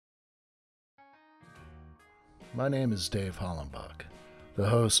My name is Dave Hollenbach, the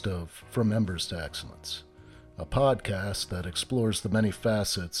host of From Members to Excellence, a podcast that explores the many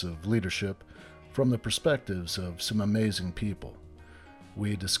facets of leadership from the perspectives of some amazing people.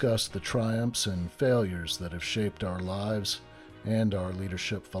 We discuss the triumphs and failures that have shaped our lives and our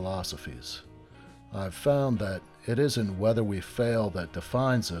leadership philosophies. I've found that it isn't whether we fail that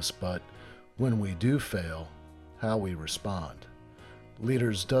defines us, but when we do fail, how we respond.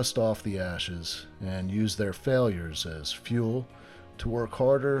 Leaders dust off the ashes and use their failures as fuel to work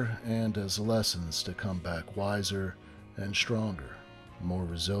harder and as lessons to come back wiser and stronger, more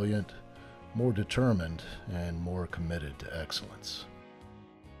resilient, more determined, and more committed to excellence.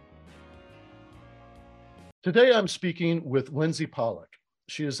 Today I'm speaking with Lindsay Pollack.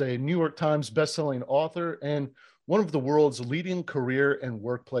 She is a New York Times bestselling author and one of the world's leading career and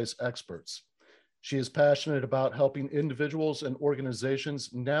workplace experts. She is passionate about helping individuals and organizations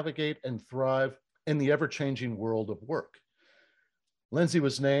navigate and thrive in the ever-changing world of work. Lindsay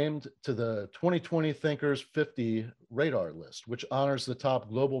was named to the 2020 Thinkers 50 Radar list, which honors the top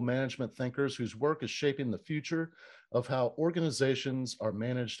global management thinkers whose work is shaping the future of how organizations are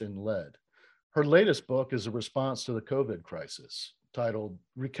managed and led. Her latest book is a response to the COVID crisis, titled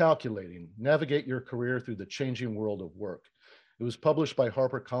Recalculating: Navigate Your Career Through the Changing World of Work. It was published by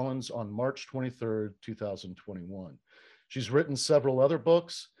HarperCollins on March 23rd, 2021. She's written several other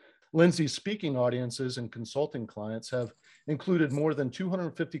books. Lindsay's speaking audiences and consulting clients have included more than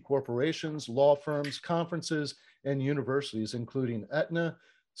 250 corporations, law firms, conferences, and universities, including Aetna,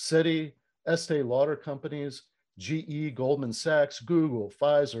 Citi, Estee Lauder Companies, GE, Goldman Sachs, Google,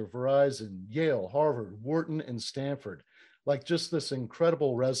 Pfizer, Verizon, Yale, Harvard, Wharton, and Stanford. Like, just this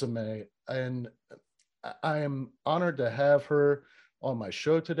incredible resume. And I am honored to have her on my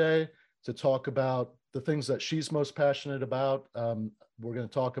show today to talk about the things that she's most passionate about. We're going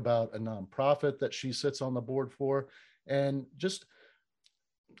to talk about a nonprofit that she sits on the board for, and just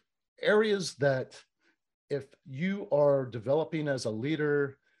areas that if you are developing as a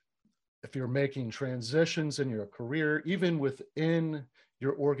leader, if you're making transitions in your career, even within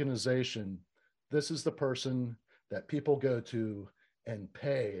your organization, this is the person that people go to and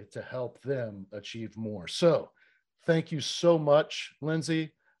pay to help them achieve more. So thank you so much,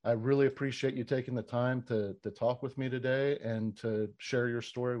 Lindsay. I really appreciate you taking the time to talk with me today and to share your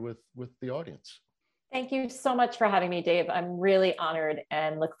story with the audience. Thank you so much for having me, Dave. I'm really honored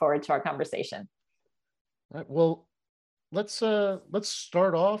and look forward to our conversation. All right, well, let's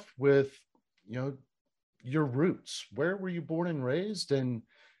start off with, your roots. Where were you born and raised, and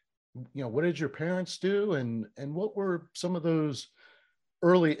what did your parents do, and what were some of those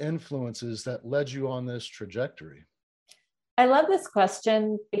early influences that led you on this trajectory? I love this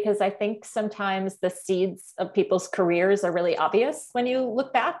question because I think sometimes the seeds of people's careers are really obvious when you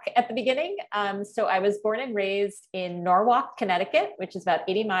look back at the beginning. So I was born and raised in Norwalk, Connecticut, which is about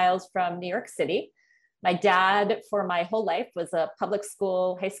 80 miles from New York City. My dad, for my whole life, was a public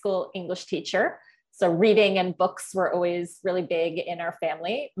school, high school English teacher. So reading and books were always really big in our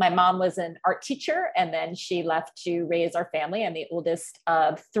family. My mom was an art teacher, and then she left to raise our family. I'm the oldest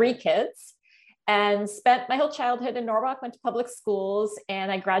of 3 kids, and spent my whole childhood in Norwalk, went to public schools,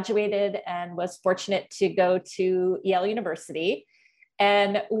 and I graduated and was fortunate to go to Yale University.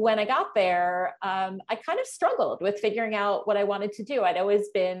 And when I got there, I kind of struggled with figuring out what I wanted to do. I'd always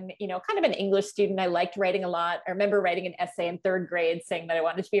been, kind of an English student. I liked writing a lot. I remember writing an essay in 3rd grade saying that I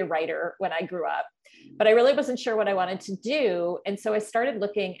wanted to be a writer when I grew up, but I really wasn't sure what I wanted to do. And so I started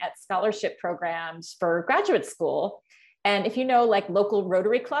looking at scholarship programs for graduate school. And if you know, like local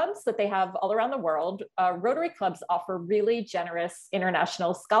Rotary clubs that they have all around the world, Rotary clubs offer really generous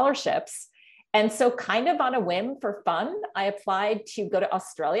international scholarships. And so kind of on a whim for fun, I applied to go to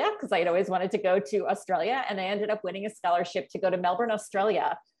Australia because I had always wanted to go to Australia. And I ended up winning a scholarship to go to Melbourne,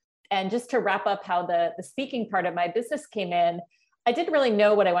 Australia. And just to wrap up how the speaking part of my business came in, I didn't really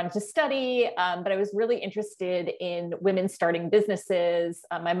know what I wanted to study, but I was really interested in women starting businesses.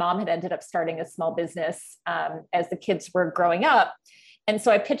 My mom had ended up starting a small business as the kids were growing up. And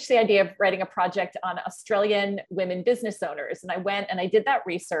so I pitched the idea of writing a project on Australian women business owners. And I went and I did that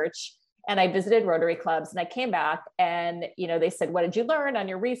research. And I visited Rotary clubs, and I came back and, they said, what did you learn on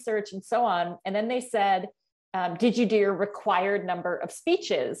your research and so on? And then they said, did you do your required number of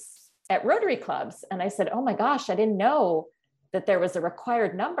speeches at Rotary clubs? And I said, oh my gosh, I didn't know that there was a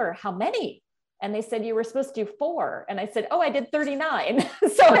required number. How many? And they said, you were supposed to do 4. And I said, oh, I did 39.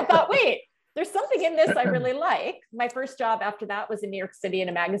 So I thought, wait, there's something in this I really like. My first job after that was in New York City in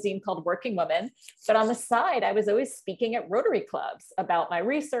a magazine called Working Woman. But on the side, I was always speaking at Rotary clubs about my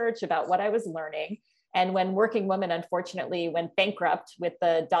research, about what I was learning. And when Working Woman, unfortunately, went bankrupt with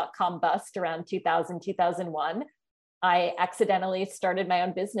the dot-com bust around 2000, 2001, I accidentally started my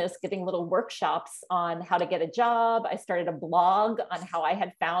own business, giving little workshops on how to get a job. I started a blog on how I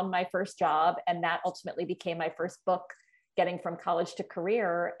had found my first job, and that ultimately became my first book, Getting from College to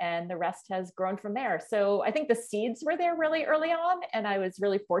Career, and the rest has grown from there. So I think the seeds were there really early on, and I was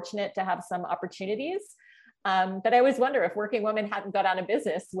really fortunate to have some opportunities. But I always wonder, if Working Woman hadn't got out of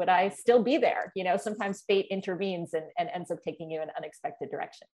business, would I still be there? You know, sometimes fate intervenes and ends up taking you in unexpected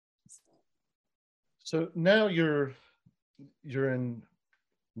directions. So now you're in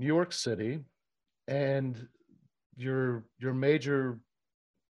New York City, and your major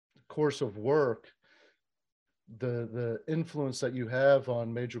course of work, the influence that you have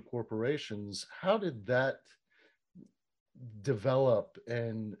on major corporations, how did that develop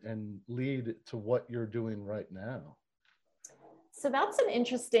and lead to what you're doing right now? So that's an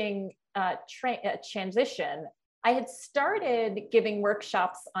interesting transition. I had started giving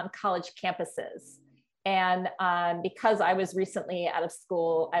workshops on college campuses. And because I was recently out of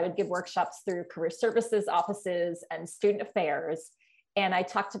school, I would give workshops through career services offices and student affairs. And I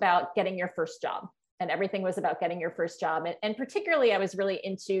talked about getting your first job, and everything was about getting your first job. And particularly, I was really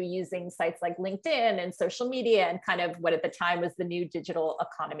into using sites like LinkedIn and social media and kind of what at the time was the new digital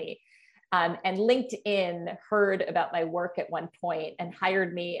economy. And LinkedIn heard about my work at one point and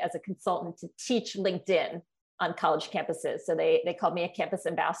hired me as a consultant to teach LinkedIn on college campuses. So they called me a campus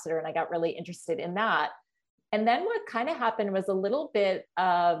ambassador, and I got really interested in that. And then what kind of happened was a little bit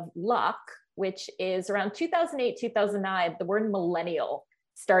of luck, which is around 2008, 2009, the word millennial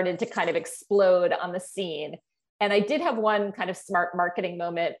started to kind of explode on the scene. And I did have one kind of smart marketing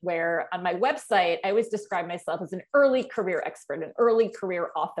moment where on my website, I always describe myself as an early career expert, an early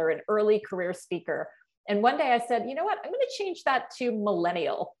career author, an early career speaker. And one day I said, you know what, I'm going to change that to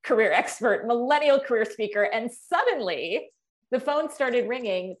millennial career expert, millennial career speaker. And suddenly the phone started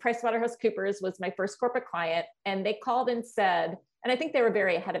ringing. PricewaterhouseCoopers was my first corporate client. And they called and said, and I think they were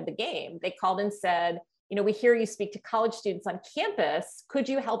very ahead of the game. They called and said, you know, we hear you speak to college students on campus. Could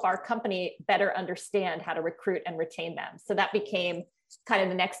you help our company better understand how to recruit and retain them? So that became kind of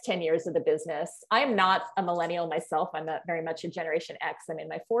the next 10 years of the business. I am not a millennial myself. I'm very much a Generation X. I'm in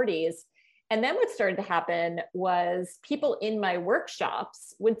my 40s. And then what started to happen was people in my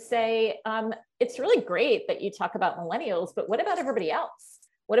workshops would say, it's really great that you talk about millennials, but what about everybody else?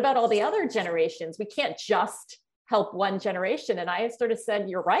 What about all the other generations? We can't just help one generation. And I sort of said,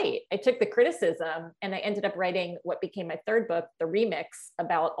 you're right. I took the criticism and I ended up writing what became my third book, The Remix,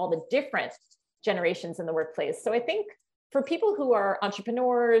 about all the different generations in the workplace. So I think for people who are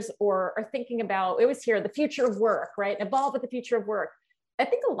entrepreneurs or are thinking about, we always hear the future of work, right? Evolve with the future of work. I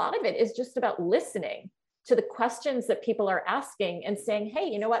think a lot of it is just about listening to the questions that people are asking and saying, hey,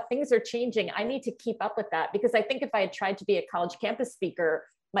 you know what, things are changing. I need to keep up with that. Because I think if I had tried to be a college campus speaker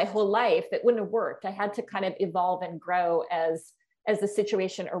my whole life, it wouldn't have worked. I had to kind of evolve and grow as the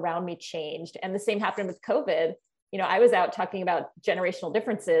situation around me changed. And the same happened with COVID. You know, I was out talking about generational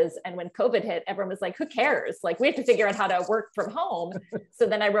differences. And when COVID hit, everyone was like, who cares? Like, we have to figure out how to work from home. So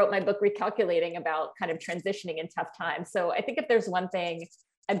then I wrote my book, Recalculating, about kind of transitioning in tough times. So I think if there's one thing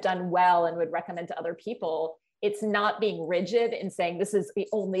I've done well and would recommend to other people, it's not being rigid in saying this is the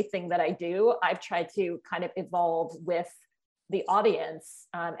only thing that I do. I've tried to kind of evolve with the audience.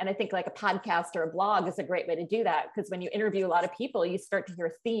 And I think like a podcast or a blog is a great way to do that, because when you interview a lot of people, you start to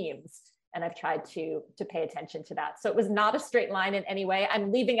hear themes. And I've tried to pay attention to that. So it was not a straight line in any way.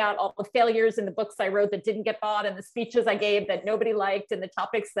 I'm leaving out all the failures in the books I wrote that didn't get bought, and the speeches I gave that nobody liked, and the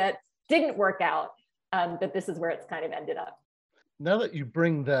topics that didn't work out. But this is where it's kind of ended up. Now that you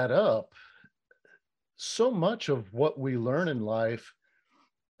bring that up, so much of what we learn in life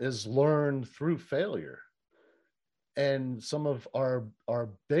is learned through failure. And some of our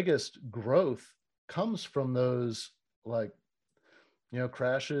biggest growth comes from those, like, you know,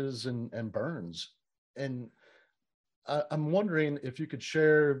 crashes and burns. And I'm wondering if you could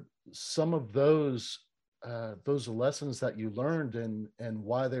share some of those lessons that you learned and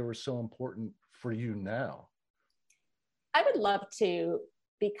why they were so important for you now. I would love to,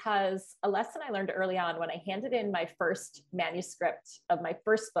 because a lesson I learned early on when I handed in my first manuscript of my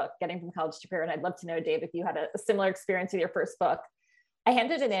first book, Getting from College to Career, and I'd love to know, Dave, if you had a similar experience with your first book. I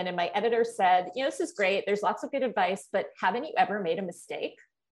handed it in and my editor said, you know, this is great. There's lots of good advice, but haven't you ever made a mistake?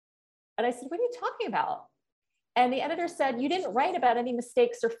 And I said, what are you talking about? And the editor said, you didn't write about any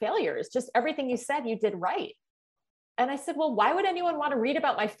mistakes or failures. Just everything you said, you did right. And I said, well, why would anyone want to read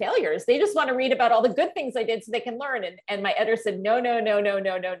about my failures? They just want to read about all the good things I did so they can learn. And my editor said, no.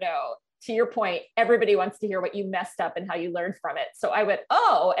 to your point, everybody wants to hear what you messed up and how you learned from it. So I went,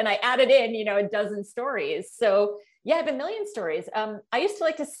 oh, and I added in, a dozen stories. So yeah, I have a million stories. I used to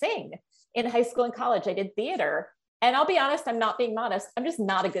like to sing in high school and college. I did theater. And I'll be honest, I'm not being modest. I'm just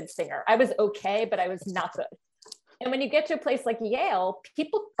not a good singer. I was okay, but I was not good. And when you get to a place like Yale,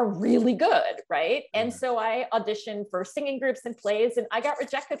 people are really good, right? And so I auditioned for singing groups and plays, and I got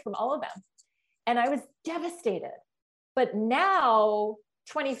rejected from all of them. And I was devastated. But now,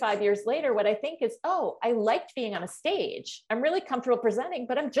 25 years later, what I think is, oh, I liked being on a stage. I'm really comfortable presenting,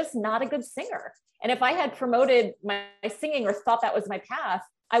 but I'm just not a good singer. And if I had promoted my singing or thought that was my path,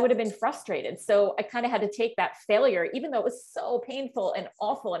 I would have been frustrated. So I kind of had to take that failure, even though it was so painful and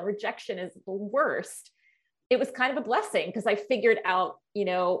awful and rejection is the worst. It was kind of a blessing because I figured out,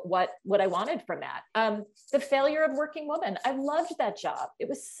 what I wanted from that. The failure of Working Woman, I loved that job. It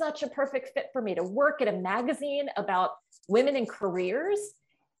was such a perfect fit for me to work at a magazine about women in careers.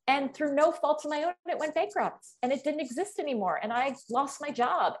 And through no fault of my own, it went bankrupt and it didn't exist anymore. And I lost my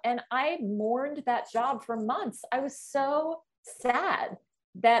job and I mourned that job for months. I was so sad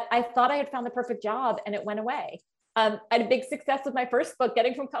that I thought I had found the perfect job and it went away. I had a big success with my first book,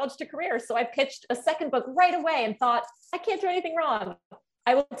 Getting from College to Career. So I pitched a second book right away and thought, I can't do anything wrong.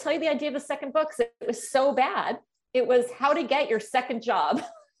 I will tell you the idea of the second book. So it was so bad. It was how to get your second job.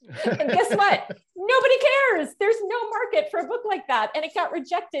 And guess what? Nobody cares. There's no market for a book like that. And it got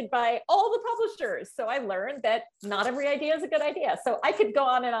rejected by all the publishers. So I learned that not every idea is a good idea. So I could go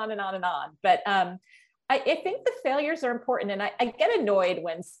on and on and on and on. But I think the failures are important. And I get annoyed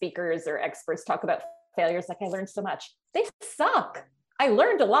when speakers or experts talk about failures like I learned so much. They suck. I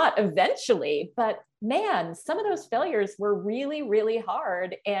learned a lot eventually, but man, some of those failures were really, really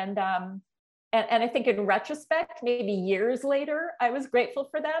hard. And I think in retrospect, maybe years later, I was grateful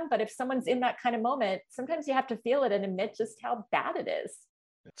for them. But if someone's in that kind of moment, sometimes you have to feel it and admit just how bad it is.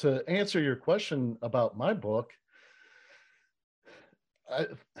 To answer your question about my book,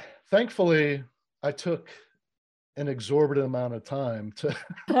 thankfully, I took an exorbitant amount of time to,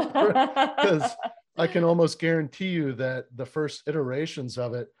 because I can almost guarantee you that the first iterations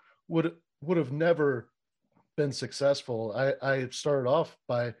of it would have never been successful. I started off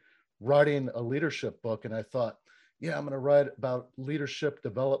by writing a leadership book, and I thought, yeah, I'm going to write about leadership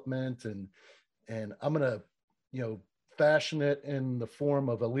development, and I'm going to, fashion it in the form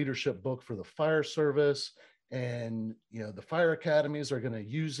of a leadership book for the fire service, and the fire academies are going to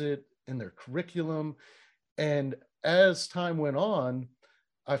use it in their curriculum. And as time went on,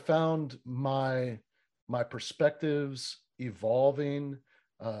 I found my perspectives evolving,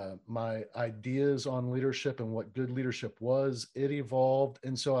 my ideas on leadership and what good leadership was, it evolved.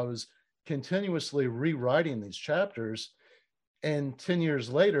 And so I was continuously rewriting these chapters. And 10 years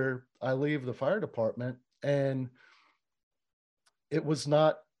later, I leave the fire department, and it was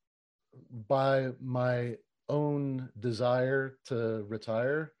not by my own desire to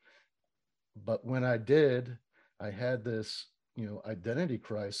retire. But when I did, I had this, identity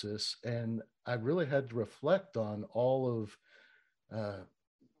crisis, and I really had to reflect on all of,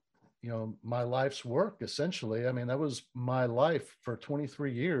 my life's work, essentially. I mean, that was my life for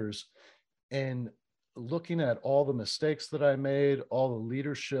 23 years. And looking at all the mistakes that I made, all the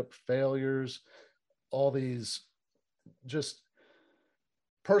leadership failures, all these just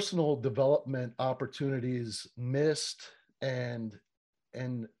personal development opportunities missed, and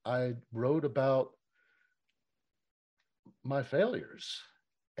I wrote about my failures,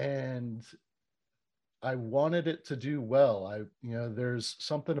 and I wanted it to do well. There's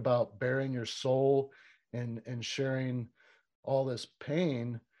something about bearing your soul and sharing all this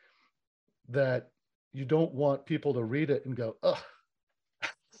pain that you don't want people to read it and go, oh.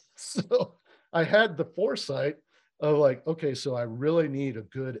 So I had the foresight of like, okay, so I really need a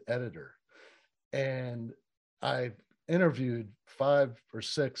good editor. And I interviewed 5 or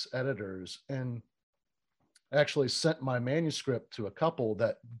 6 editors and actually sent my manuscript to a couple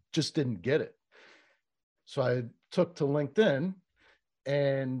that just didn't get it. So I took to LinkedIn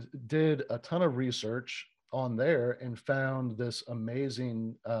and did a ton of research on there and found this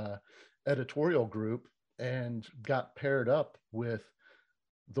amazing editorial group and got paired up with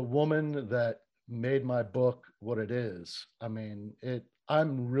the woman that made my book what it is. I mean,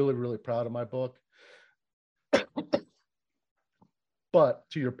 I'm really, really proud of my book. But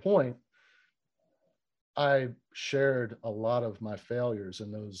to your point, I shared a lot of my failures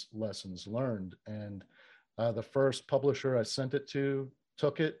and those lessons learned. And the first publisher I sent it to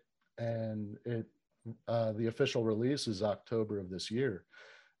took it, and the official release is October of this year.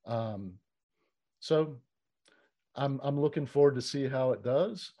 So I'm looking forward to see how it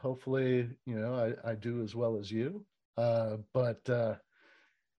does. Hopefully, I do as well as you. But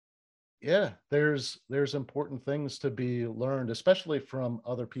Yeah, there's important things to be learned, especially from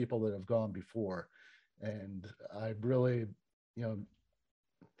other people that have gone before. And I really, you know,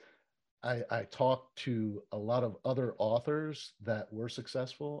 I talked to a lot of other authors that were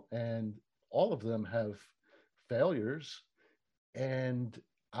successful, and all of them have failures. And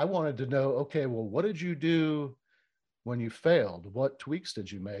I wanted to know, okay, well, what did you do when you failed? What tweaks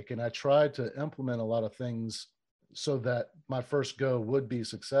did you make? And I tried to implement a lot of things so that my first go would be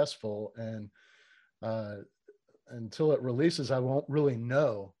successful. And uh, until it releases, I won't really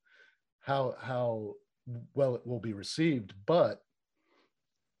know how well it will be received. But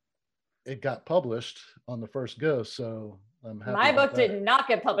it got published on the first go, so I'm happy My about book that. did not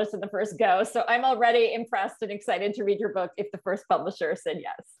get published in the first go. So I'm already impressed and excited to read your book if the first publisher said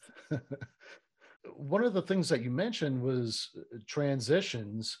yes. One of the things that you mentioned was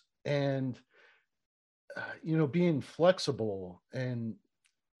transitions and being flexible, and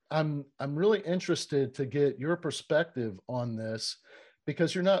I'm really interested to get your perspective on this,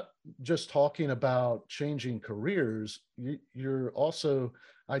 because you're not just talking about changing careers, you're also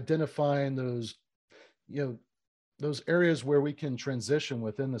identifying those you know those areas where we can transition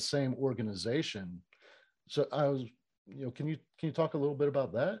within the same organization. So I was, can you talk a little bit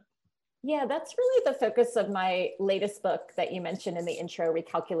about that? Yeah, that's really the focus of my latest book that you mentioned in the intro,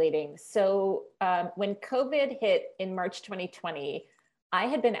 Recalculating. So when COVID hit in March 2020, I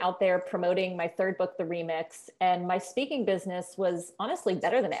had been out there promoting my third book, The Remix, and my speaking business was honestly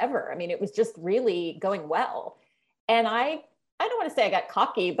better than ever. I mean, it was just really going well. And I don't want to say I got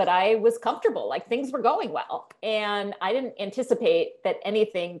cocky, but I was comfortable, like things were going well. And I didn't anticipate that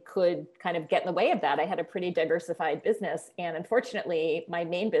anything could kind of get in the way of that. I had a pretty diversified business. And unfortunately, my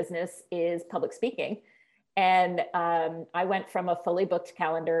main business is public speaking. And I went from a fully booked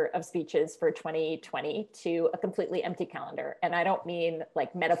calendar of speeches for 2020 to a completely empty calendar. And I don't mean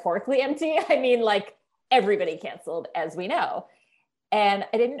like metaphorically empty, I mean like everybody canceled, as we know. And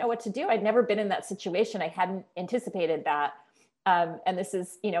I didn't know what to do. I'd never been in that situation. I hadn't anticipated that. And this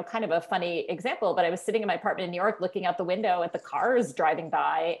is, kind of a funny example, but I was sitting in my apartment in New York, looking out the window at the cars driving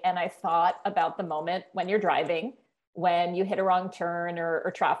by. And I thought about the moment when you're driving, when you hit a wrong turn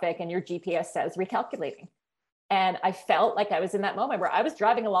or traffic and your GPS says recalculating. And I felt like I was in that moment where I was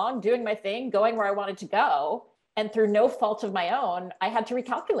driving along, doing my thing, going where I wanted to go. And through no fault of my own, I had to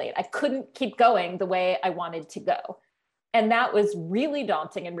recalculate. I couldn't keep going the way I wanted to go. And that was really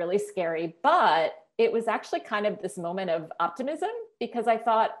daunting and really scary. But it was actually kind of this moment of optimism, because I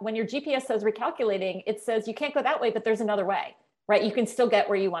thought when your GPS says recalculating, it says you can't go that way, but there's another way, right? You can still get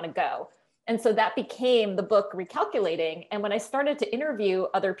where you want to go. And so that became the book Recalculating. And when I started to interview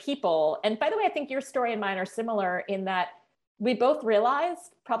other people, and by the way, I think your story and mine are similar in that we both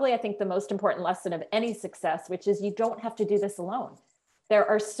realized probably, I think, the most important lesson of any success, which is you don't have to do this alone. There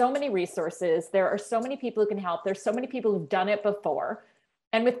are so many resources. There are so many people who can help. There's so many people who've done it before.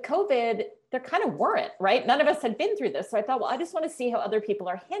 And with COVID, there kind of weren't, right? None of us had been through this. So I thought, well, I just want to see how other people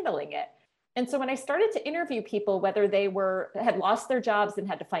are handling it. And so when I started to interview people, whether they had lost their jobs and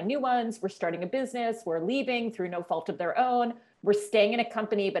had to find new ones, were starting a business, were leaving through no fault of their own, were staying in a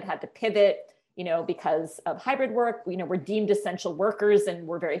company but had to pivot, because of hybrid work, we're deemed essential workers and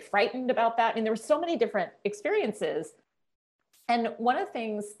we're very frightened about that. And there were so many different experiences. And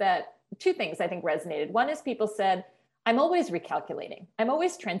two things I think resonated. One is people said, I'm always recalculating. I'm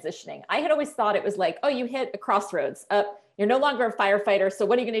always transitioning. I had always thought it was like, oh, you hit a crossroads. You're no longer a firefighter. So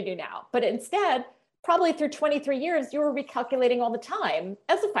what are you going to do now? But instead, probably through 23 years, you were recalculating all the time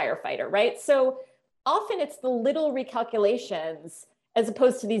as a firefighter, right? So often it's the little recalculations as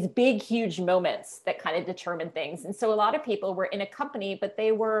opposed to these big, huge moments that kind of determine things. And so a lot of people were in a company, but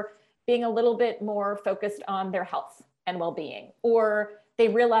they were being a little bit more focused on their health and well-being, or they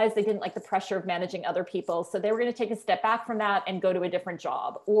realized they didn't like the pressure of managing other people. So they were going to take a step back from that and go to a different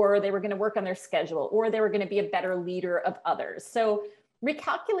job, or they were going to work on their schedule, or they were going to be a better leader of others. So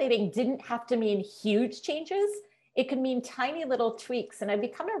recalculating didn't have to mean huge changes. It could mean tiny little tweaks. And I've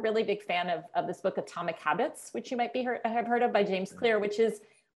become a really big fan of this book, Atomic Habits, which you might have heard of, by James Clear, which is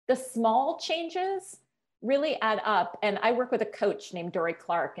the small changes really add up. And I work with a coach named Dory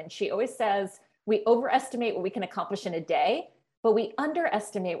Clark, and she always says, we overestimate what we can accomplish in a day, but we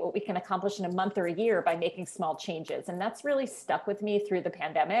underestimate what we can accomplish in a month or a year by making small changes. And that's really stuck with me through the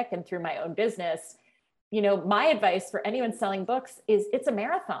pandemic and through my own business. My advice for anyone selling books is it's a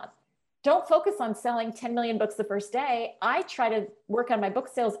marathon. Don't focus on selling 10 million books the first day. I try to work on my book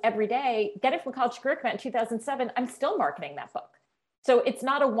sales every day. Get It from College to Career Command in 2007. I'm still marketing that book. So it's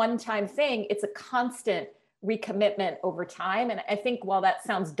not a one-time thing. It's a constant recommitment over time. And I think while that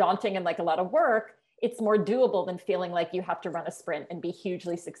sounds daunting and like a lot of work, it's more doable than feeling like you have to run a sprint and be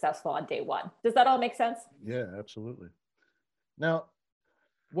hugely successful on day one. Does that all make sense? Yeah, absolutely. Now,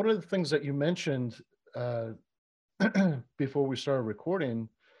 one of the things that you mentioned before we started recording,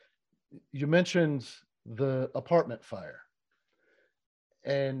 you mentioned the apartment fire.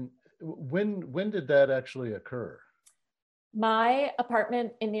 And when did that actually occur? My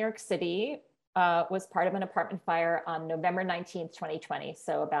apartment in New York City was part of an apartment fire on November 19th, 2020.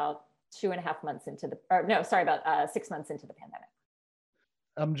 So about 2.5 months into the, or no, sorry, about 6 months into the pandemic.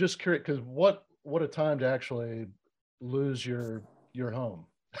 I'm just curious, because what a time to actually lose your home.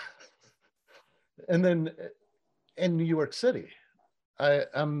 And then in New York City,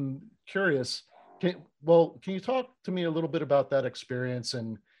 I'm curious, can you talk to me a little bit about that experience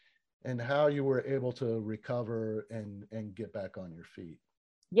and how you were able to recover and get back on your feet?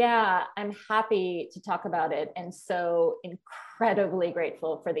 Yeah, I'm happy to talk about it. And so incredibly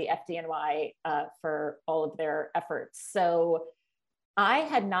grateful for the FDNY for all of their efforts. So I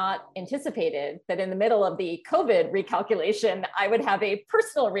had not anticipated that in the middle of the COVID recalculation, I would have a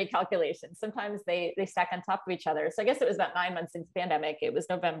personal recalculation. Sometimes they stack on top of each other. So I guess it was about 9 months into the pandemic. It was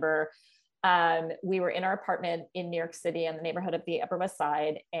November. We were in our apartment in New York City in the neighborhood of the Upper West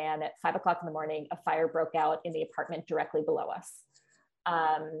Side. And at 5 o'clock in the morning, a fire broke out in the apartment directly below us.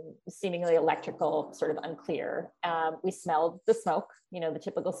 Seemingly electrical, sort of unclear. We smelled the smoke, the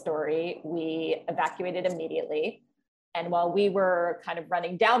typical story. We evacuated immediately. And while we were kind of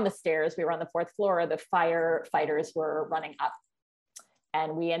running down the stairs, we were on the 4th floor, the firefighters were running up.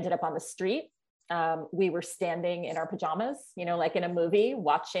 And we ended up on the street. We were standing in our pajamas, like in a movie,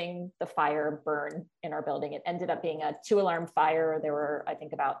 watching the fire burn in our building. It ended up being a 2-alarm fire. There were, I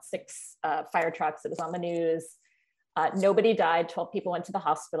think, about 6 fire trucks. It was on the news. Nobody died. 12 people went to the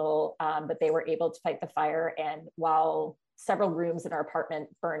hospital, but they were able to fight the fire. And while several rooms in our apartment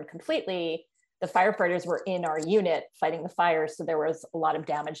burned completely, the firefighters were in our unit fighting the fire. So there was a lot of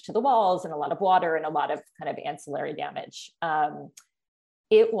damage to the walls and a lot of water and a lot of kind of ancillary damage.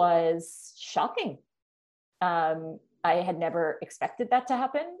 It was shocking. I had never expected that to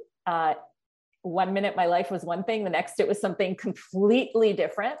happen. 1 minute, my life was one thing. The next, it was something completely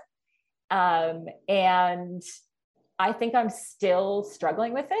different. And I think I'm still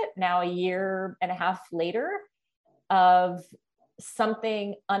struggling with it now, 1.5 years later, of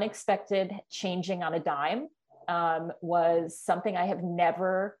something unexpected changing on a dime. Was something I have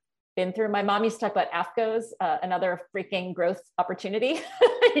never been through. My mom used to talk about AFCOs, another freaking growth opportunity.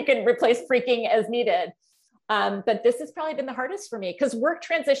 You can replace freaking as needed. But this has probably been the hardest for me because work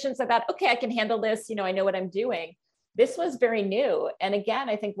transitions, I thought, okay, I can handle this. I know what I'm doing. This was very new. And again,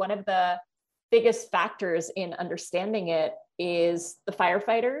 I think one of the biggest factors in understanding it is the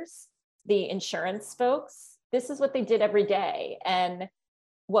firefighters, the insurance folks. This is what they did every day. And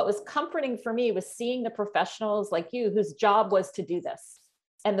what was comforting for me was seeing the professionals like you whose job was to do this.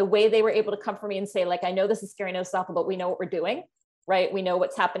 And the way they were able to comfort me and say, like, I know this is scary, no awful, but we know what we're doing, right? We know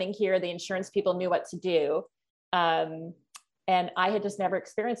what's happening here. The insurance people knew what to do. And I had just never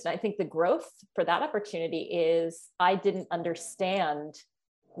experienced it. I think the growth for that opportunity is I didn't understand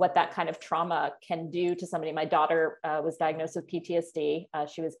what that kind of trauma can do to somebody. My daughter was diagnosed with PTSD.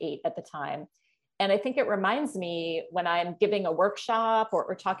 She was 8 at the time. And I think it reminds me when I'm giving a workshop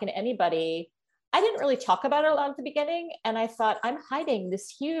or talking to anybody, I didn't really talk about it a lot at the beginning. And I thought, I'm hiding this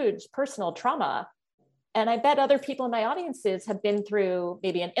huge personal trauma. And I bet other people in my audiences have been through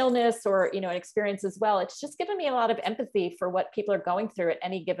maybe an illness or, an experience as well. It's just given me a lot of empathy for what people are going through at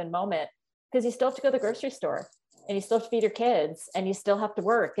any given moment, because you still have to go to the grocery store and you still have to feed your kids and you still have to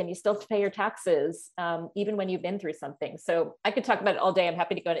work and you still have to pay your taxes, even when you've been through something. So I could talk about it all day. I'm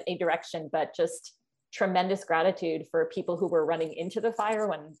happy to go in any direction, but just tremendous gratitude for people who were running into the fire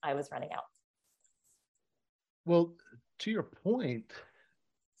when I was running out. Well, to your point,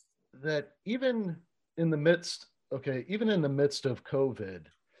 that even in the midst of COVID,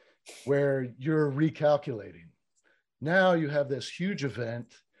 where you're recalculating, now you have this huge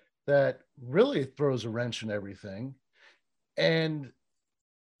event that really throws a wrench in everything. And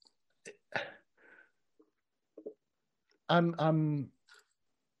I'm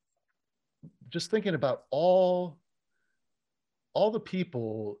just thinking about all the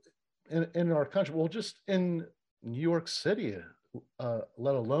people in our country, well, just in New York City,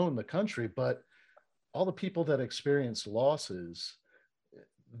 let alone the country, but all the people that experience losses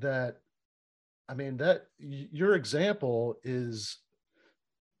that your example is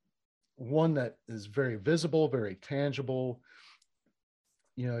one that is very visible, very tangible.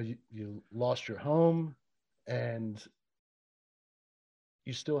 You lost your home and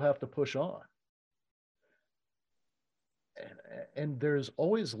you still have to push on. and there's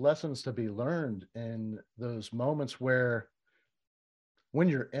always lessons to be learned in those moments where when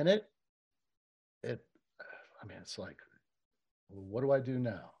you're in it, it's like, what do I do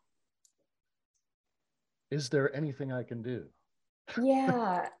now? Is there anything I can do?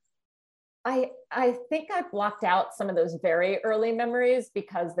 Yeah. I think I blocked out some of those very early memories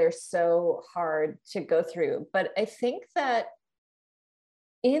because they're so hard to go through. But I think that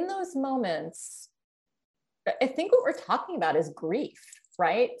in those moments, I think what we're talking about is grief,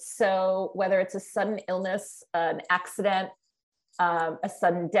 right? So whether it's a sudden illness, an accident, a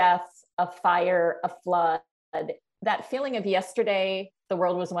sudden death, a fire, a flood, that feeling of yesterday, the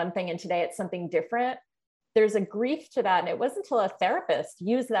world was one thing and today it's something different. There's a grief to that. And it wasn't until a therapist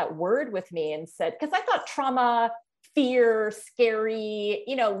used that word with me and said, because I thought trauma, fear, scary,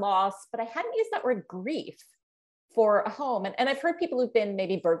 loss, but I hadn't used that word grief for a home. And I've heard people who've been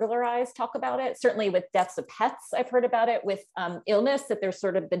maybe burglarized talk about it. Certainly with deaths of pets, I've heard about it. With illness, that there's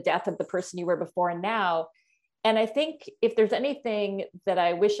sort of the death of the person you were before and now. And I think if there's anything that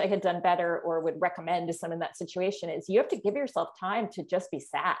I wish I had done better or would recommend to someone in that situation is you have to give yourself time to just be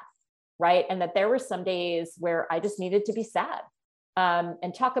sad, right? And that there were some days where I just needed to be sad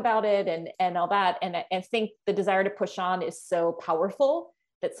and talk about it and all that. And I think the desire to push on is so powerful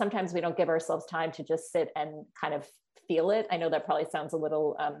that sometimes we don't give ourselves time to just sit and kind of feel it. I know that probably sounds a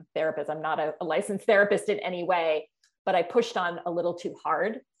little therapist. I'm not a licensed therapist in any way, but I pushed on a little too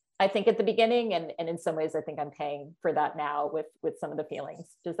hard, I think, at the beginning. And in some ways, I think I'm paying for that now with some of the feelings.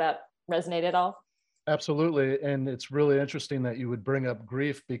 Does that resonate at all? Absolutely. And it's really interesting that you would bring up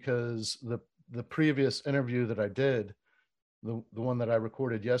grief, because the previous interview that I did, the one that I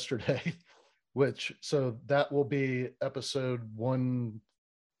recorded yesterday, so that will be episode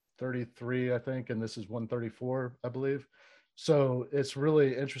 133, I think, and this is 134, I believe. So it's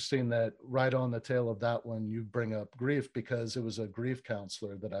really interesting that right on the tail of that one, you bring up grief, because it was a grief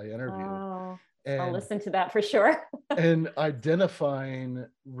counselor that I interviewed. Oh, I'll listen to that for sure. And identifying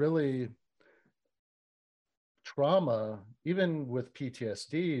really trauma, even with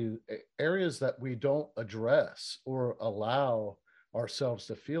PTSD, areas that we don't address or allow ourselves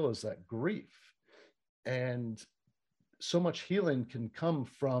to feel is that grief. And so much healing can come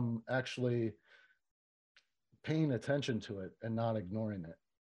from actually paying attention to it and not ignoring it.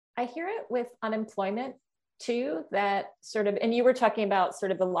 I hear it with unemployment too, that sort of, and you were talking about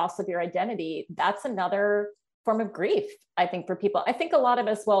sort of the loss of your identity. That's another form of grief, I think, for people. I think a lot of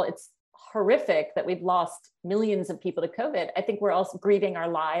us, well, it's horrific that we've lost millions of people to COVID. I think we're also grieving our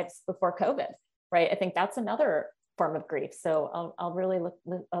lives before COVID, right? I think that's another form of grief. So I'll really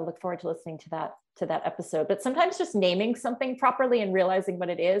look forward to listening to that episode. But sometimes just naming something properly and realizing what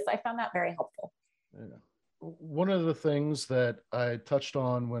it is, I found that very helpful. Yeah. One of the things that I touched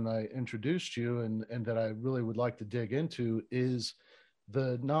on when I introduced you and that I really would like to dig into is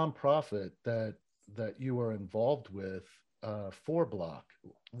the nonprofit that you are involved with, 4Block.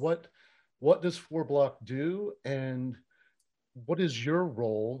 What does 4Block do, and what is your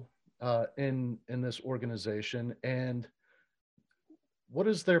role in this organization, and what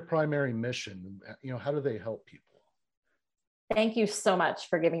is their primary mission? How do they help people? Thank you so much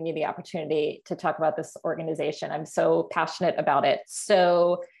for giving me the opportunity to talk about this organization. I'm so passionate about it.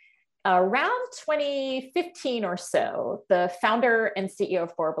 So around 2015 or so, the founder and CEO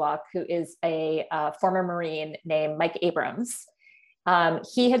of 4Block, who is a former Marine named Mike Abrams,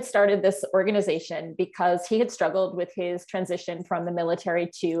 he had started this organization because he had struggled with his transition from the military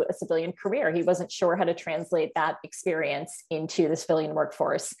to a civilian career. He wasn't sure how to translate that experience into the civilian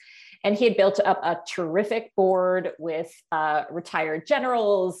workforce. And he had built up a terrific board with retired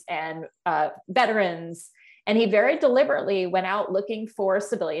generals and veterans. And he very deliberately went out looking for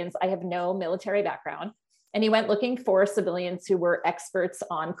civilians. I have no military background. And he went looking for civilians who were experts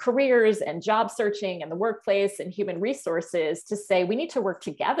on careers and job searching and the workplace and human resources to say, we need to work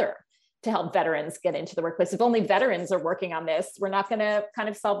together to help veterans get into the workplace. If only veterans are working on this, we're not going to kind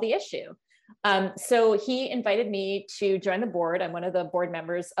of solve the issue. So he invited me to join the board. I'm one of the board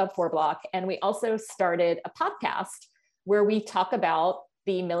members of 4Block. And we also started a podcast where we talk about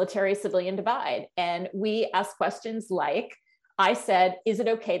the military civilian divide. And we ask questions like, I said, is it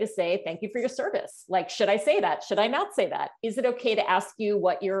okay to say, thank you for your service? Like, should I say that? Should I not say that? Is it okay to ask you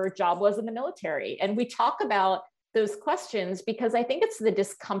what your job was in the military? And we talk about those questions because I think it's the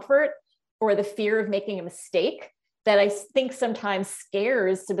discomfort or the fear of making a mistake that I think sometimes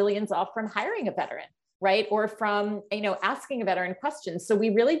scares civilians off from hiring a veteran, right? Or from, asking a veteran questions. So we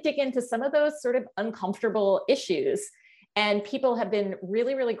really dig into some of those sort of uncomfortable issues. And people have been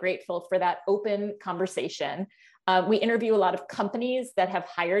really, really grateful for that open conversation. We interview a lot of companies that have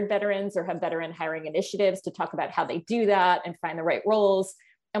hired veterans or have veteran hiring initiatives to talk about how they do that and find the right roles.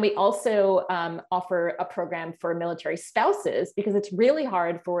 And we also offer a program for military spouses, because it's really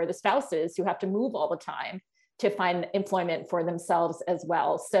hard for the spouses who have to move all the time to find employment for themselves as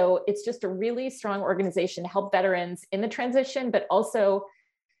well. So it's just a really strong organization to help veterans in the transition, but also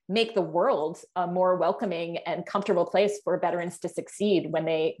make the world a more welcoming and comfortable place for veterans to succeed when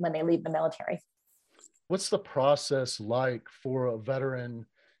they leave the military. What's the process like for a veteran?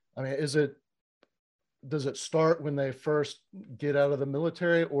 I mean, does it start when they first get out of the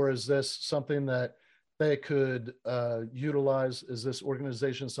military, or is this something that they could utilize? Is this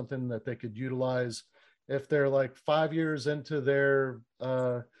organization something that they could utilize if they're like 5 years into their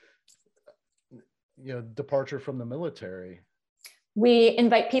departure from the military? We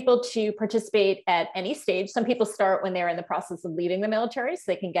invite people to participate at any stage. Some people start when they're in the process of leaving the military, so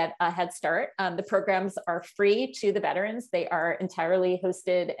they can get a head start. The programs are free to the veterans. They are entirely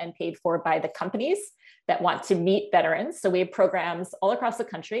hosted and paid for by the companies that want to meet veterans. So we have programs all across the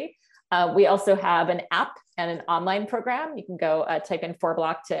country. We also have an app and an online program. You can go type in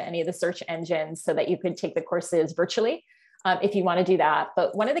 4Block to any of the search engines so that you could take the courses virtually if you want to do that.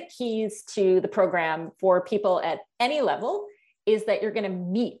 But one of the keys to the program for people at any level is that you're going to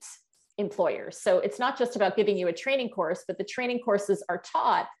meet employers. So it's not just about giving you a training course, but the training courses are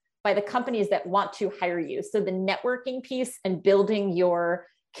taught by the companies that want to hire you. So the networking piece and building your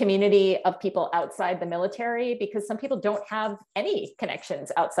community of people outside the military, because some people don't have any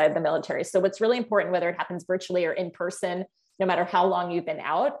connections outside the military. So what's really important, whether it happens virtually or in person, no matter how long you've been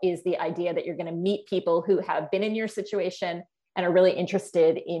out, is the idea that you're going to meet people who have been in your situation and are really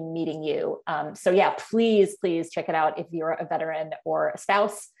interested in meeting you. So yeah, please check it out if you're a veteran or a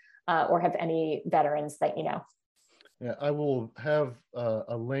spouse or have any veterans that you know. Yeah, I will have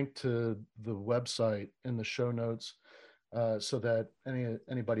a link to the website in the show notes so that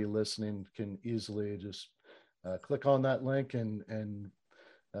anybody listening can easily just click on that link and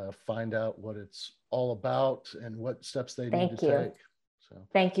find out what it's all about and what steps they need to take. So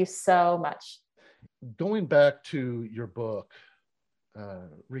thank you so much. Going back to your book,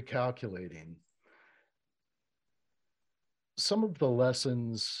 Recalculating, some of the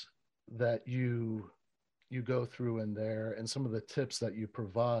lessons that you go through in there and some of the tips that you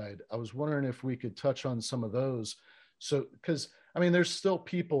provide, I was wondering if we could touch on some of those. So, because I mean, there's still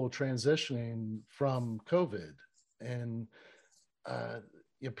people transitioning from COVID, and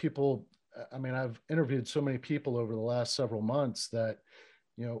people. I mean, I've interviewed so many people over the last several months that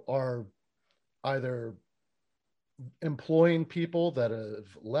are either employing people that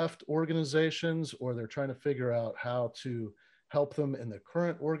have left organizations, or they're trying to figure out how to help them in the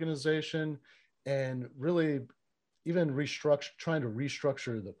current organization, and really even trying to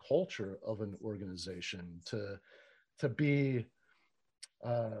restructure the culture of an organization to be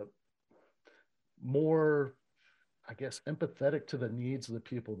more, I guess, empathetic to the needs of the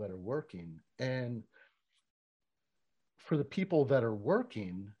people that are working. And for the people that are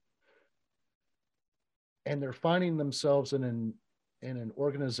working and they're finding themselves in an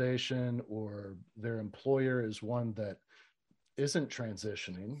organization, or their employer is one that isn't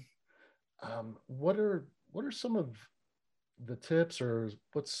transitioning, what are some of the tips, or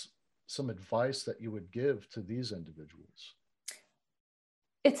what's some advice that you would give to these individuals?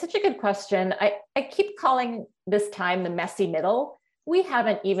 It's such a good question. I keep calling this time the messy middle. We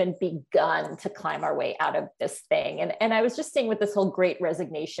haven't even begun to climb our way out of this thing. And I was just saying, with this whole great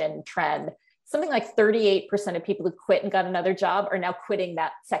resignation trend, something like 38% of people who quit and got another job are now quitting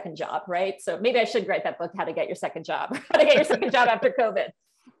that second job, right? So maybe I should write that book, How to Get Your Second Job, How to Get Your Second Job After COVID.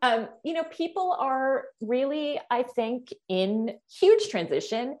 People are really, I think, in huge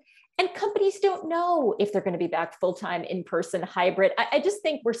transition. And companies don't know if they're going to be back full-time, in-person, hybrid. I just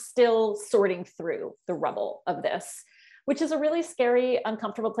think we're still sorting through the rubble of this, which is a really scary,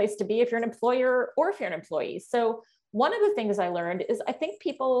 uncomfortable place to be if you're an employer or if you're an employee. So one of the things I learned is I think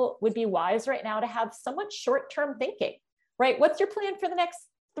people would be wise right now to have somewhat short-term thinking, right? What's your plan for the next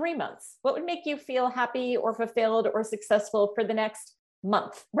 3 months? What would make you feel happy or fulfilled or successful for the next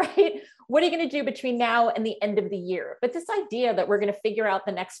month, right? What are you going to do between now and the end of the year? But this idea that we're going to figure out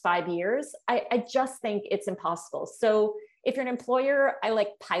the next 5 years, I just think it's impossible. So if you're an employer, I like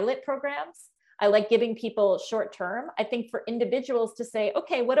pilot programs. I like giving people short term. I think for individuals to say,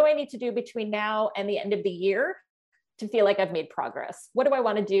 okay, what do I need to do between now and the end of the year to feel like I've made progress? What do I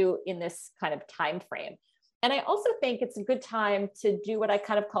want to do in this kind of time frame? And I also think it's a good time to do what I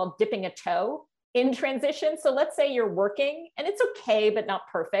kind of call dipping a toe in transition. So let's say you're working and it's okay, but not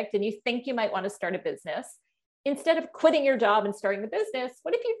perfect, and you think you might want to start a business. Instead of quitting your job and starting the business,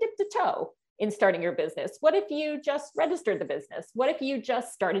 what if you dipped a toe in starting your business? What if you just registered the business? What if you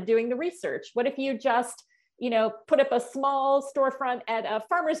just started doing the research? What if you just, put up a small storefront at a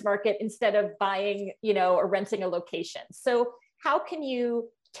farmer's market instead of buying, or renting a location? So how can you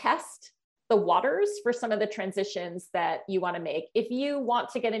test the waters for some of the transitions that you want to make? If you want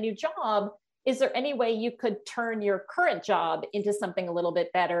to get a new job, is there any way you could turn your current job into something a little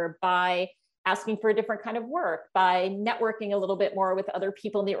bit better by asking for a different kind of work, by networking a little bit more with other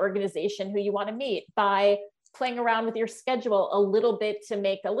people in the organization who you want to meet, by playing around with your schedule a little bit to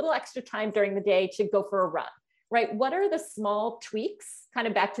make a little extra time during the day to go for a run, right? What are the small tweaks, kind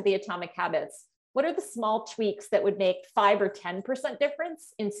of back to the atomic habits? What are the small tweaks that would make 5 or 10%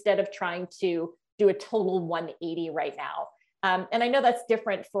 difference instead of trying to do a total 180 right now? And I know that's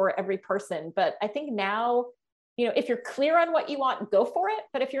different for every person, but I think now, if you're clear on what you want, go for it.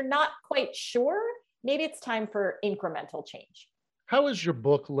 But if you're not quite sure, maybe it's time for incremental change. How is your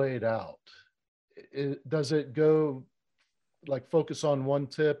book laid out? Does it go like focus on one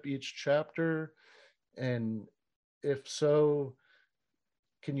tip each chapter? And if so,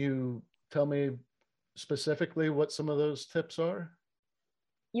 can you tell me specifically what some of those tips are?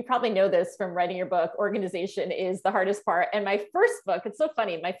 You probably know this from writing your book. Organization is the hardest part. And my first book, it's so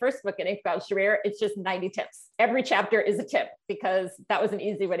funny, my first book, An Ink About Career, it's just 90 tips. Every chapter is a tip because that was an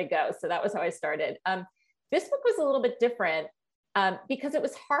easy way to go. So that was how I started. This book was a little bit different because it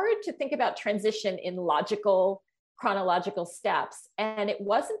was hard to think about transition in logical, chronological steps. And it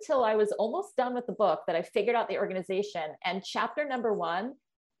wasn't until I was almost done with the book that I figured out the organization. And chapter number 1,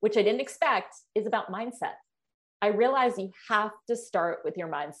 which I didn't expect, is about mindset. I realized you have to start with your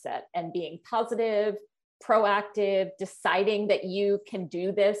mindset and being positive, proactive, deciding that you can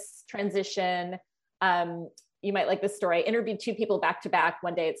do this transition. You might like this story. I interviewed 2 people back to back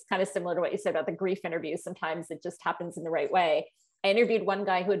one day. It's kind of similar to what you said about the grief interview. Sometimes it just happens in the right way. I interviewed one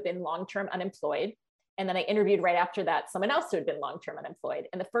guy who had been long-term unemployed. And then I interviewed right after that someone else who had been long-term unemployed.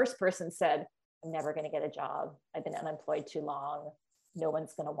 And the first person said, I'm never going to get a job. I've been unemployed too long. No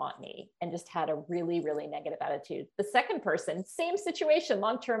one's going to want me, and just had a really, really negative attitude. The second person, same situation,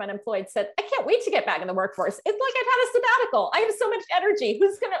 long-term unemployed, said, I can't wait to get back in the workforce. It's like I've had a sabbatical. I have so much energy.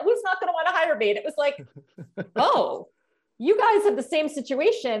 Who's not going to want to hire me? And it was like, oh, you guys have the same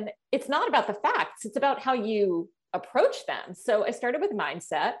situation. It's not about the facts. It's about how you approach them. So I started with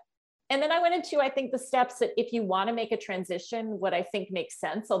mindset. And then I went into, I think, the steps that if you want to make a transition, what I think makes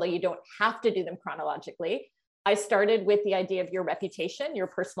sense, although you don't have to do them chronologically. I started with the idea of your reputation, your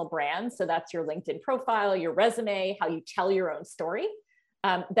personal brand. So that's your LinkedIn profile, your resume, how you tell your own story.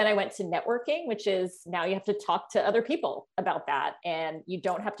 Then I went to networking, which is now you have to talk to other people about that. And you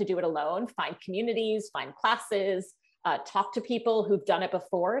don't have to do it alone. Find communities, find classes, talk to people who've done it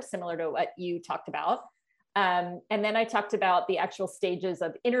before, similar to what you talked about. And then I talked about the actual stages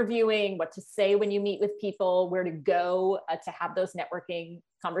of interviewing, what to say when you meet with people, where to go to have those networking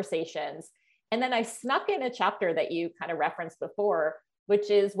conversations. And then I snuck in a chapter that you kind of referenced before,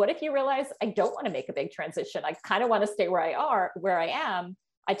 which is, what if you realize I don't want to make a big transition? I kind of want to stay where I am.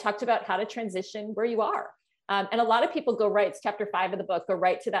 I talked about how to transition where you are. And a lot of people go right, it's chapter 5 of the book, go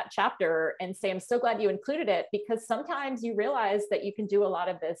right to that chapter and say, I'm so glad you included it, because sometimes you realize that you can do a lot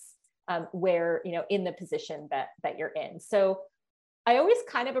of this where, in the position that you're in. So I always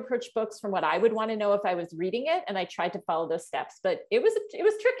kind of approach books from what I would want to know if I was reading it, and I tried to follow those steps. But it was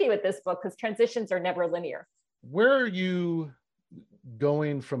tricky with this book because transitions are never linear. Where are you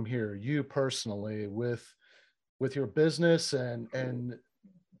going from here, you personally, with your business and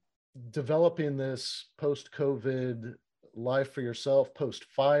developing this post-COVID life for yourself,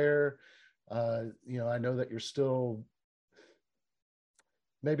 post-fire? I know that you're still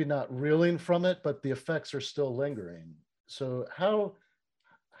maybe not reeling from it, but the effects are still lingering. So how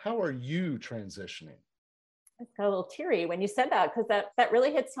are you transitioning? I got a little teary when you said that, because that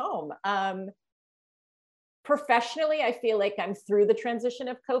really hits home. Professionally, I feel like I'm through the transition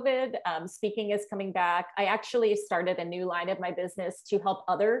of COVID. Speaking is coming back. I actually started a new line of my business to help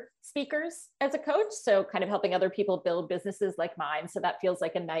other speakers as a coach. So kind of helping other people build businesses like mine. So that feels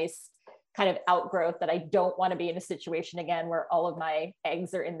like a nice kind of outgrowth, that I don't want to be in a situation again where all of my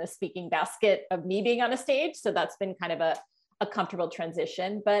eggs are in the speaking basket of me being on a stage. So that's been kind of a comfortable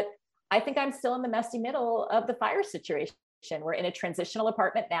transition. But I think I'm still in the messy middle of the fire situation. We're in a transitional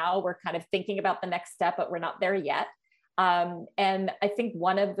apartment now. We're kind of thinking about the next step, but we're not there yet. And I think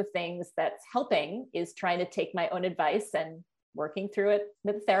one of the things that's helping is trying to take my own advice and working through it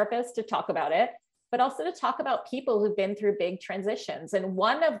with a therapist to talk about it, but also to talk about people who've been through big transitions. And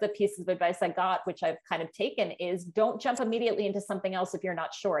one of the pieces of advice I got, which I've kind of taken, is don't jump immediately into something else if you're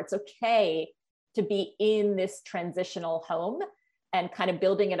not sure. It's okay to be in this transitional home and kind of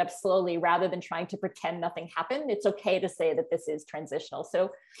building it up slowly rather than trying to pretend nothing happened. It's okay to say that this is transitional.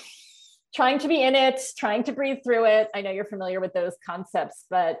 So trying to be in it, trying to breathe through it. I know you're familiar with those concepts,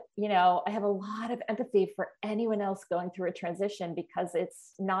 but I have a lot of empathy for anyone else going through a transition because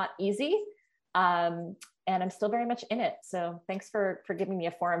it's not easy. And I'm still very much in it. So thanks for giving me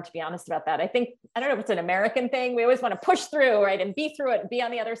a forum to be honest about that. I don't know if it's an American thing. We always want to push through, right? And be through it and be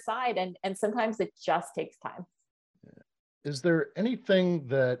on the other side. And sometimes it just takes time. Is there anything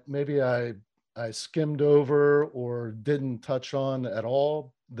that maybe I skimmed over or didn't touch on at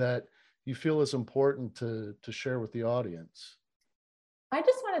all that you feel is important to share with the audience? I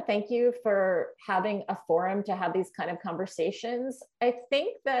just want to thank you for having a forum to have these kind of conversations. I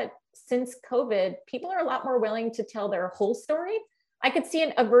think that since COVID, people are a lot more willing to tell their whole story. I could see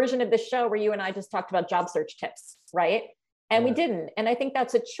a version of the show where you and I just talked about job search tips, right? And we didn't. And I think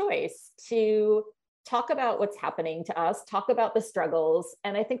that's a choice to talk about what's happening to us, talk about the struggles.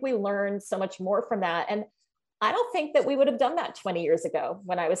 And I think we learned so much more from that. And I don't think that we would have done that 20 years ago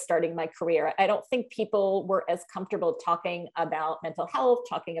when I was starting my career. I don't think people were as comfortable talking about mental health,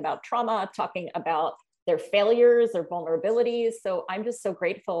 talking about trauma, talking about their failures or vulnerabilities. So I'm just so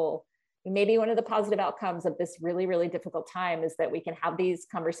grateful. Maybe one of the positive outcomes of this really, really difficult time is that we can have these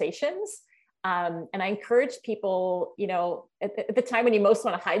conversations. And I encourage people, at the time when you most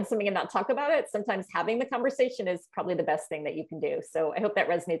want to hide something and not talk about it, sometimes having the conversation is probably the best thing that you can do. So I hope that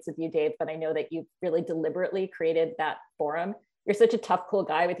resonates with you, Dave, but I know that you've really deliberately created that forum. You're such a tough, cool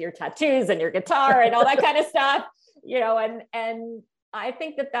guy with your tattoos and your guitar and all that kind of stuff, and I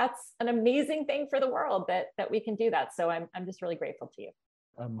think that that's an amazing thing for the world that we can do that. So I'm just really grateful to you.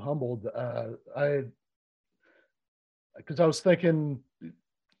 I'm humbled. Because I was thinking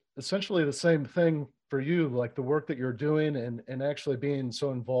essentially the same thing for you, like the work that you're doing and actually being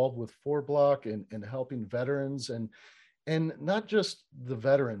so involved with 4Block and helping veterans and not just the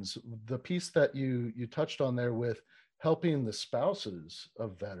veterans, the piece that you touched on there with helping the spouses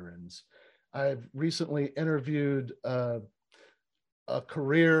of veterans. I've recently interviewed a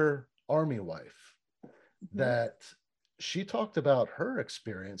career Army wife that she talked about her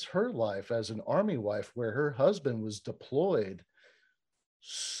experience, her life as an Army wife, where her husband was deployed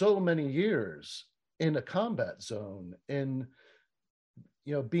so many years in a combat zone, and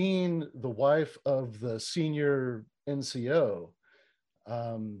being the wife of the senior NCO,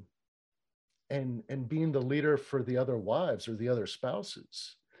 and being the leader for the other wives or the other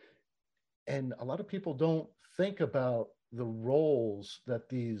spouses. And a lot of people don't think about the roles that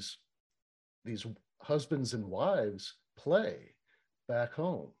these husbands and wives play back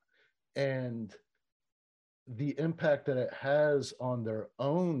home, and the impact that it has on their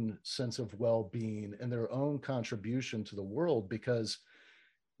own sense of well-being and their own contribution to the world, because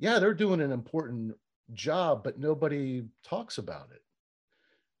they're doing an important job, but nobody talks about it.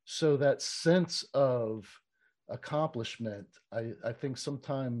 So that sense of accomplishment, I think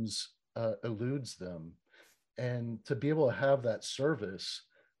sometimes eludes them. And to be able to have that service,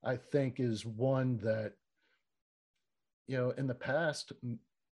 I think is one that, in the past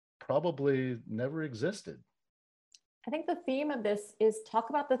probably never existed. I think the theme of this is talk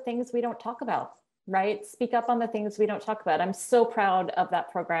about the things we don't talk about, right? Speak up on the things we don't talk about. I'm so proud of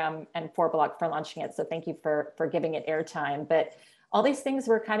that program and 4Block for launching it. So thank you for giving it airtime. But all these things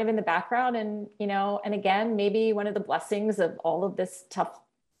were kind of in the background, and and again, maybe one of the blessings of all of this tough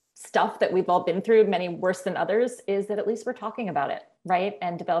stuff that we've all been through, many worse than others, is that at least we're talking about it, right?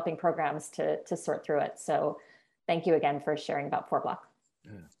 And developing programs to sort through it. So thank you again for sharing about 4Block.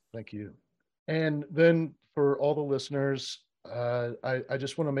 Yeah, thank you. And then for all the listeners, I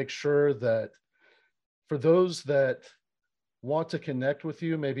just want to make sure that for those that want to connect with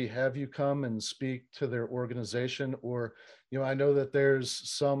you, maybe have you come and speak to their organization, or, I know that there's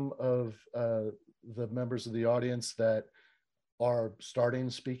some of the members of the audience that are starting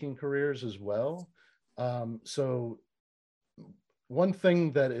speaking careers as well. So one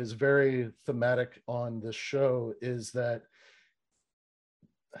thing that is very thematic on this show is that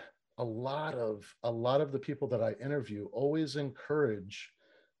a lot of the people that I interview always encourage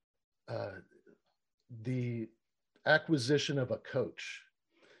the acquisition of a coach.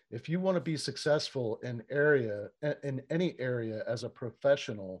 If you want to be successful in any area as a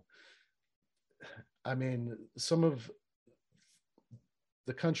professional, I mean, some of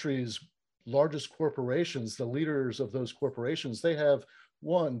the country's largest corporations, the leaders of those corporations, they have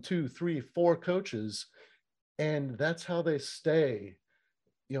 1, 2, 3, 4 coaches, and that's how they stay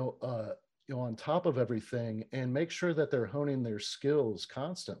on top of everything and make sure that they're honing their skills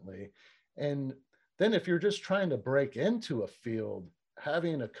constantly. And then if you're just trying to break into a field,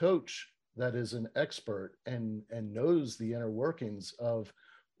 having a coach that is an expert and knows the inner workings of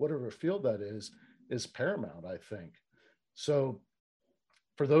whatever field that is paramount, I think. So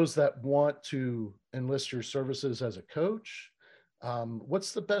for those that want to enlist your services as a coach,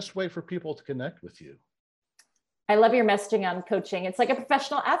 what's the best way for people to connect with you? I love your messaging on coaching. It's like a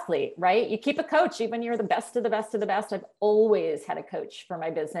professional athlete, right? You keep a coach, even you're the best of the best of the best. I've always had a coach for my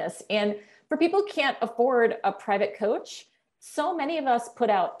business. And for people who can't afford a private coach, so many of us put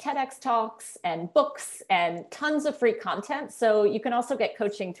out TEDx talks and books and tons of free content. So you can also get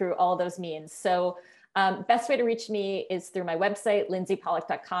coaching through all those means. So best way to reach me is through my website,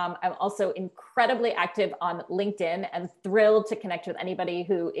 lindsaypollack.com. I'm also incredibly active on LinkedIn and thrilled to connect with anybody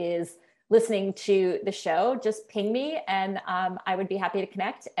who is listening to the show. Just ping me and I would be happy to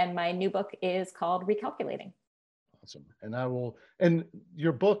connect. And my new book is called Recalculating. Awesome. And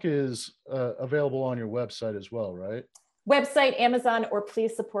your book is available on your website as well, right? Website, Amazon, or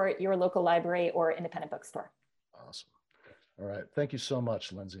please support your local library or independent bookstore. Awesome. All right. Thank you so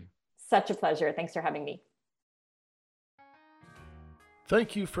much, Lindsay. Such a pleasure. Thanks for having me.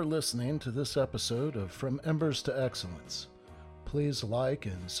 Thank you for listening to this episode of From Embers to Excellence. Please like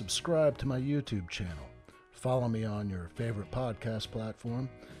and subscribe to my YouTube channel. Follow me on your favorite podcast platform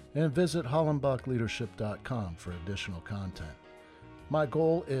and visit hollenbachleadership.com for additional content. My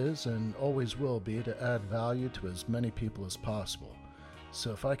goal is and always will be to add value to as many people as possible.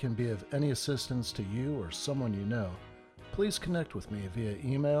 So if I can be of any assistance to you or someone you know, please connect with me via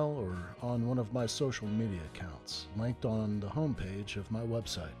email or on one of my social media accounts, linked on the homepage of my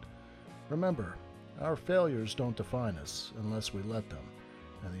website. Remember, our failures don't define us unless we let them,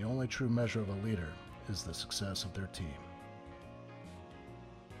 and the only true measure of a leader is the success of their team.